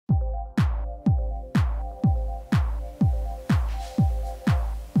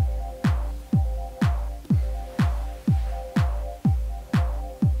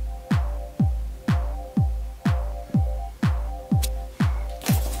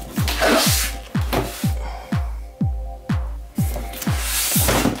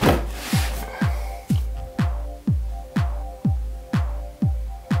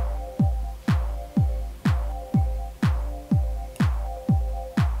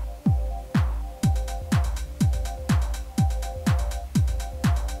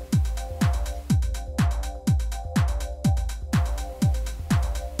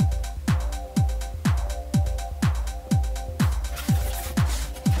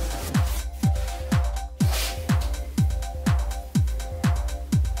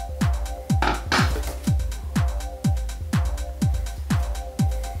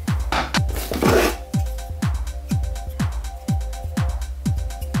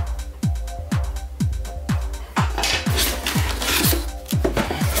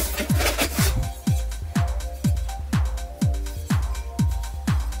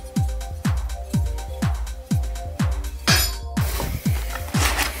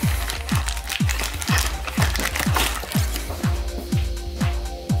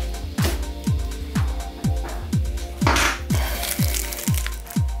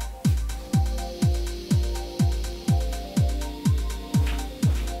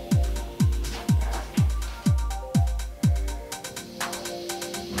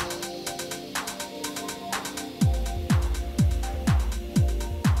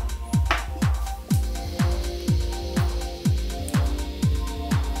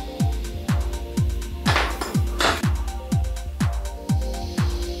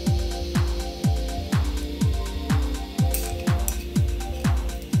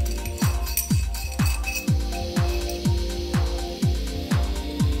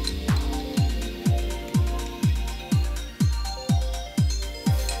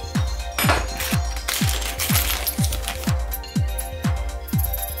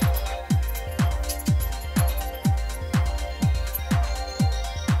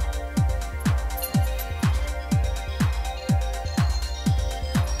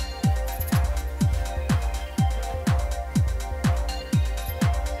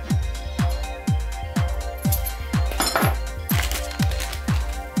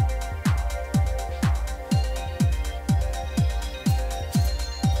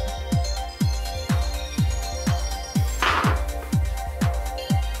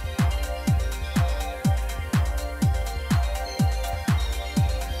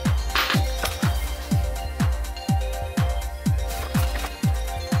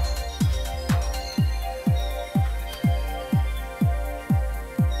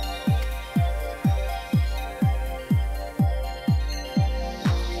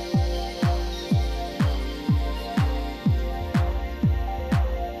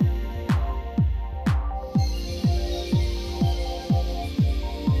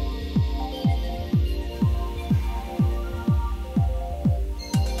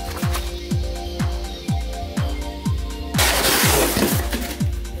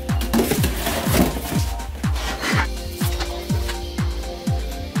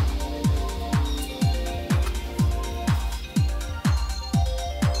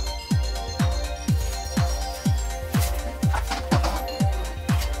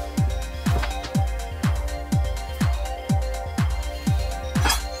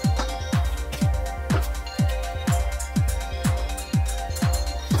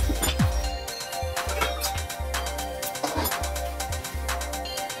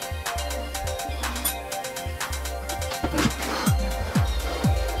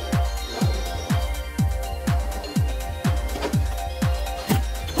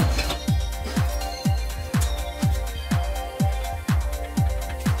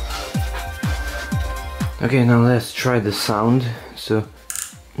Okay, now let's try the sound. So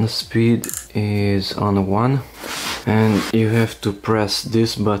the speed is on 1 and you have to press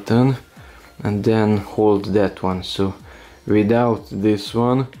this button and then hold that one. So without this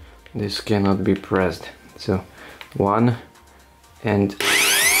one, this cannot be pressed. So 1 and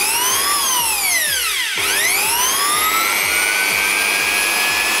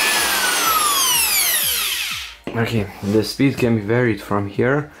okay, the speed can be varied from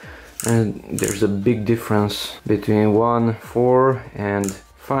here, and there's a big difference between 1, 4 and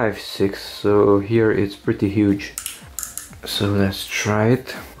 5, 6, so here it's pretty huge. So let's try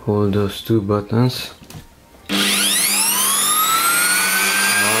it. Hold those two buttons. 1,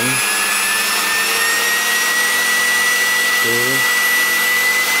 2,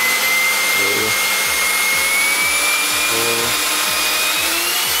 3, 4,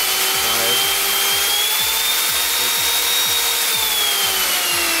 5.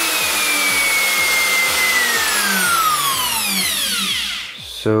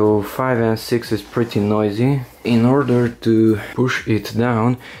 So 5 and 6 is pretty noisy. In order to push it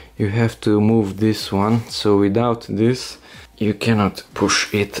down, you have to move this one. So without this, you cannot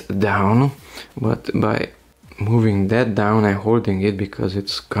push it down. But by moving that down and holding it, because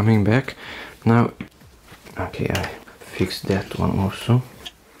it's coming back. Now, okay, I fixed that one also.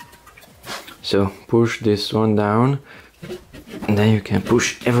 So push this one down, and then you can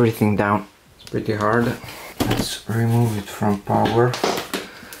push everything down. It's pretty hard. Let's remove it from power.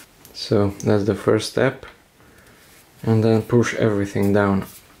 So that's the first step, and then push everything down.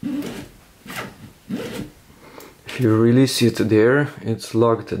 If you release it there, it's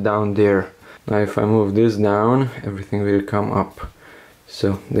locked down there. Now if I move this down, everything will come up.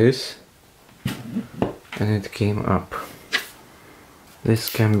 So this, and it came up. This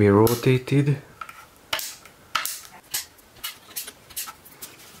can be rotated.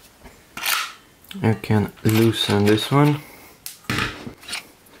 You can loosen this one.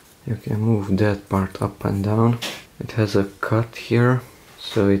 You can move that part up and down. It has a cut here,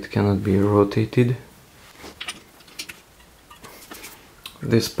 so it cannot be rotated.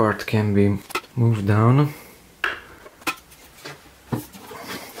 This part can be moved down.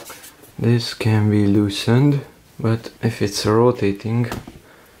 This can be loosened, but if it's rotating,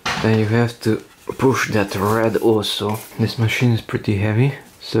 then you have to push that red also. This machine is pretty heavy,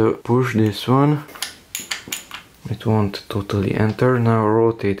 so push this one. It won't totally enter. Now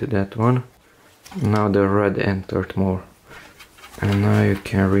rotate that one. Now the red entered more. And now you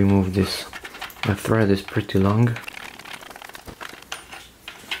can remove this. The thread is pretty long.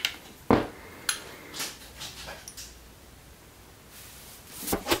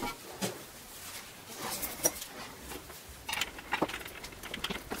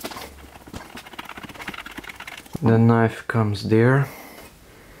 The knife comes there.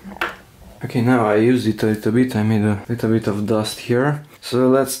 Okay, now I used it a little bit, I made a little bit of dust here. So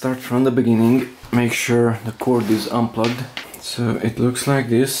let's start from the beginning. Make sure the cord is unplugged. So it looks like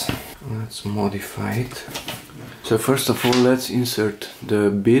this. Let's modify it. So first of all, let's insert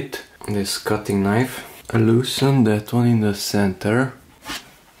the bit, this cutting knife. I loosen that one in the center.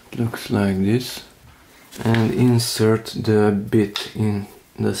 It looks like this. And insert the bit in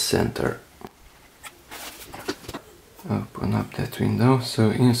the center. Open up that window, so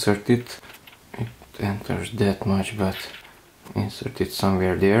insert it. It enters that much, but insert it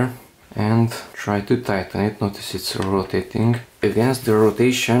somewhere there and try to tighten it. Notice it's rotating. Against the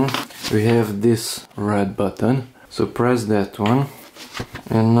rotation we have this red button, so press that one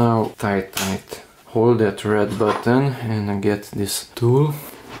and now tighten it. Hold that red button and get this tool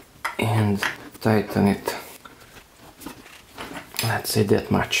and tighten it. Let's say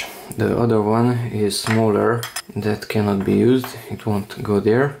that much. The other one is smaller, that cannot be used, it won't go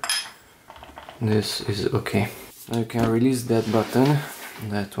there. This is okay. Now you can release that button,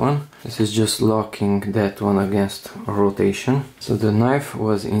 that one. This is just locking that one against rotation. So the knife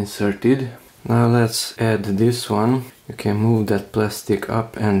was inserted. Now let's add this one. You can move that plastic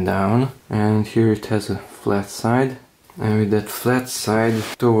up and down, and here it has a flat side. And with that flat side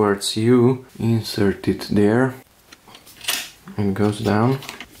towards you, insert it there. It goes down.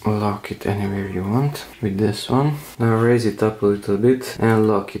 Lock it anywhere you want with this one. Now raise it up a little bit and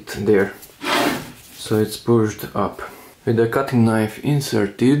lock it there. So it's pushed up. With the cutting knife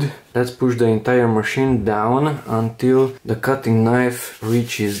inserted, let's push the entire machine down until the cutting knife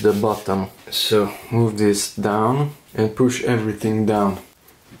reaches the bottom. So move this down and push everything down.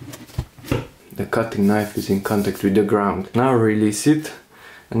 The cutting knife is in contact with the ground. Now release it.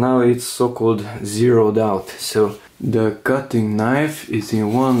 And now it's so-called zeroed out. So the cutting knife is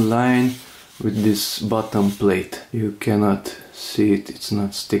in one line with this bottom plate. You cannot see it, it's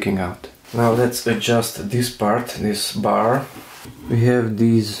not sticking out. Now let's adjust this part, this bar. We have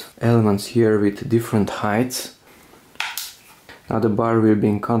these elements here with different heights. Now the bar will be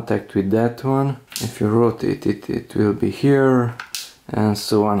in contact with that one. If you rotate it, it will be here, and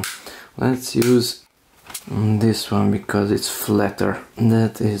so on. Let's use this one because it's flatter.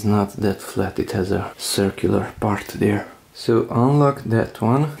 That is not that flat, it has a circular part there. So unlock that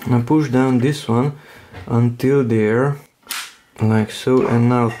one. Now push down this one until there, like so, and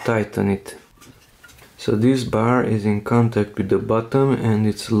now tighten it. So this bar is in contact with the bottom and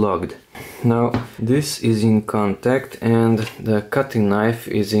it's locked. Now this is in contact and the cutting knife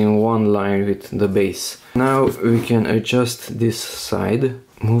is in one line with the base. Now we can adjust this side,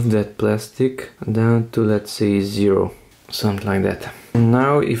 move that plastic down to, let's say, 0, something like that. And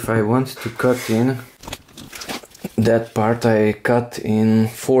now if I want to cut in that part, I cut in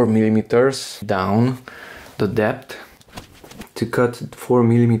 4 millimeters down the depth. To cut 4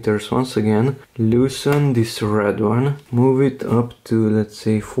 millimeters once again, loosen this red one, move it up to, let's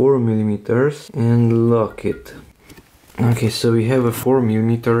say, 4 millimeters and lock it. Okay, so we have a 4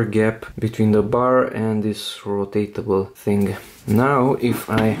 millimeter gap between the bar and this rotatable thing. Now if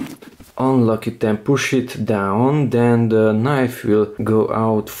I unlock it and push it down, then the knife will go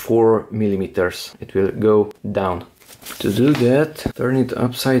out 4 millimeters. It will go down. To do that, turn it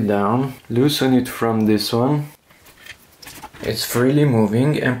upside down, loosen it from this one. It's freely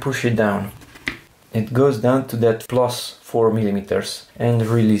moving, and push it down. It goes down to that plus 4 millimeters and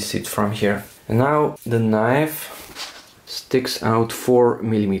release it from here. And now the knife sticks out 4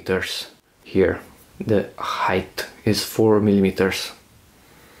 millimeters here. The height is 4 millimeters.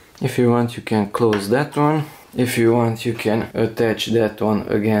 If you want, you can close that one. If you want, you can attach that one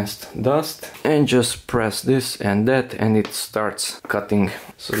against dust and just press this and that and it starts cutting.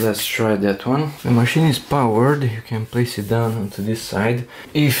 So let's try that one. The machine is powered, you can place it down onto this side.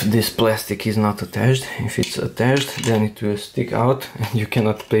 If this plastic is not attached, if it's attached, then it will stick out and you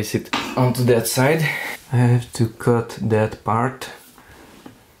cannot place it onto that side. I have to cut that part.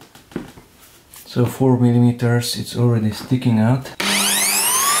 So 4 millimeters, it's already sticking out.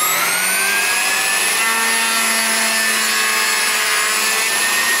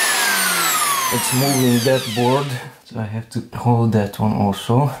 It's moving that board, so I have to hold that one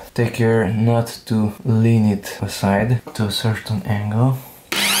also. Take care not to lean it aside to a certain angle.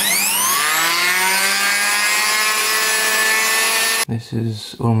 This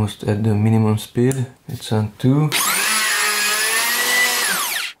is almost at the minimum speed. It's on 2.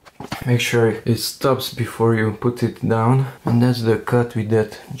 Make sure it stops before you put it down. And that's the cut we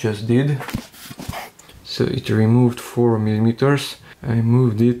just did. So it removed 4 millimeters. I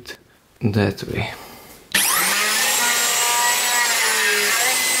moved it that way.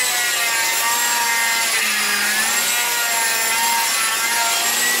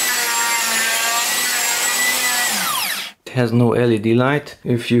 It has no LED light.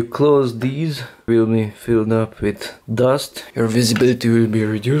 If you close these, it will be filled up with dust. Your visibility will be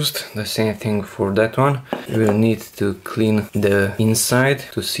reduced. The same thing for that one. You will need to clean the inside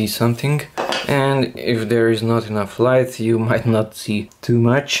to see something. And if there is not enough light, you might not see too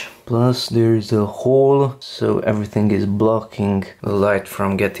much. Plus there is a hole, so everything is blocking the light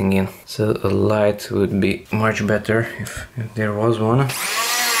from getting in. So a light would be much better if there was one.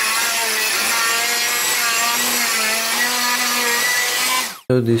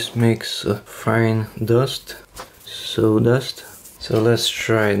 So this makes a fine dust, sawdust. So let's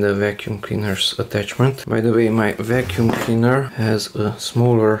try the vacuum cleaner's attachment. By the way, my vacuum cleaner has a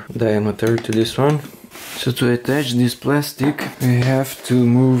smaller diameter to this one. So to attach this plastic, we have to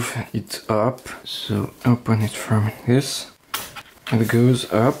move it up. So open it from this. It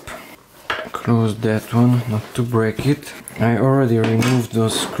goes up. Close that one, not to break it. I already removed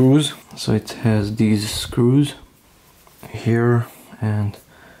those screws. So it has these screws here and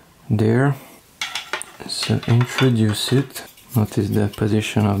there. So introduce it. Notice the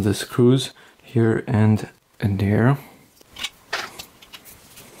position of the screws here and there.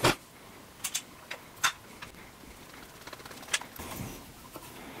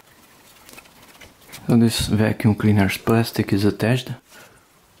 So this vacuum cleaner's plastic is attached.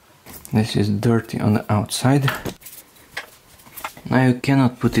 This is dirty on the outside. Now you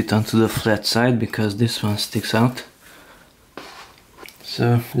cannot put it onto the flat side because this one sticks out.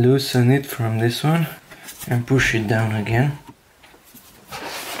 So loosen it from this one and push it down again.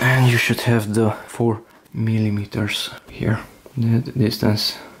 And you should have the 4 millimeters here, that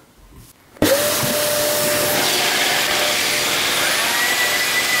distance.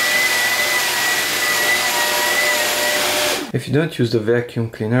 If you don't use the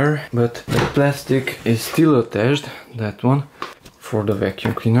vacuum cleaner, but the plastic is still attached, that one, for the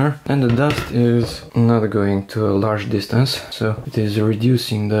vacuum cleaner, and the dust is not going to a large distance, so it is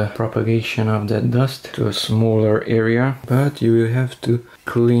reducing the propagation of that dust to a smaller area, but you will have to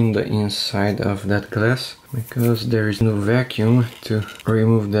clean the inside of that glass because there is no vacuum to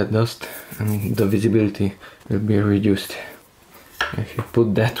remove that dust and the visibility will be reduced. If you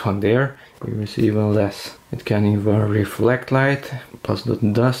put that one there, you will see even less. It can even reflect light, plus the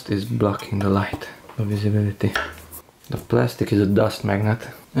dust is blocking the light, the visibility. The plastic is a dust magnet.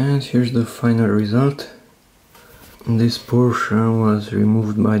 And here's the final result. This portion was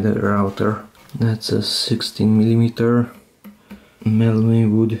removed by the router. That's a 16mm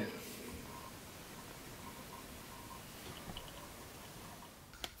Melme wood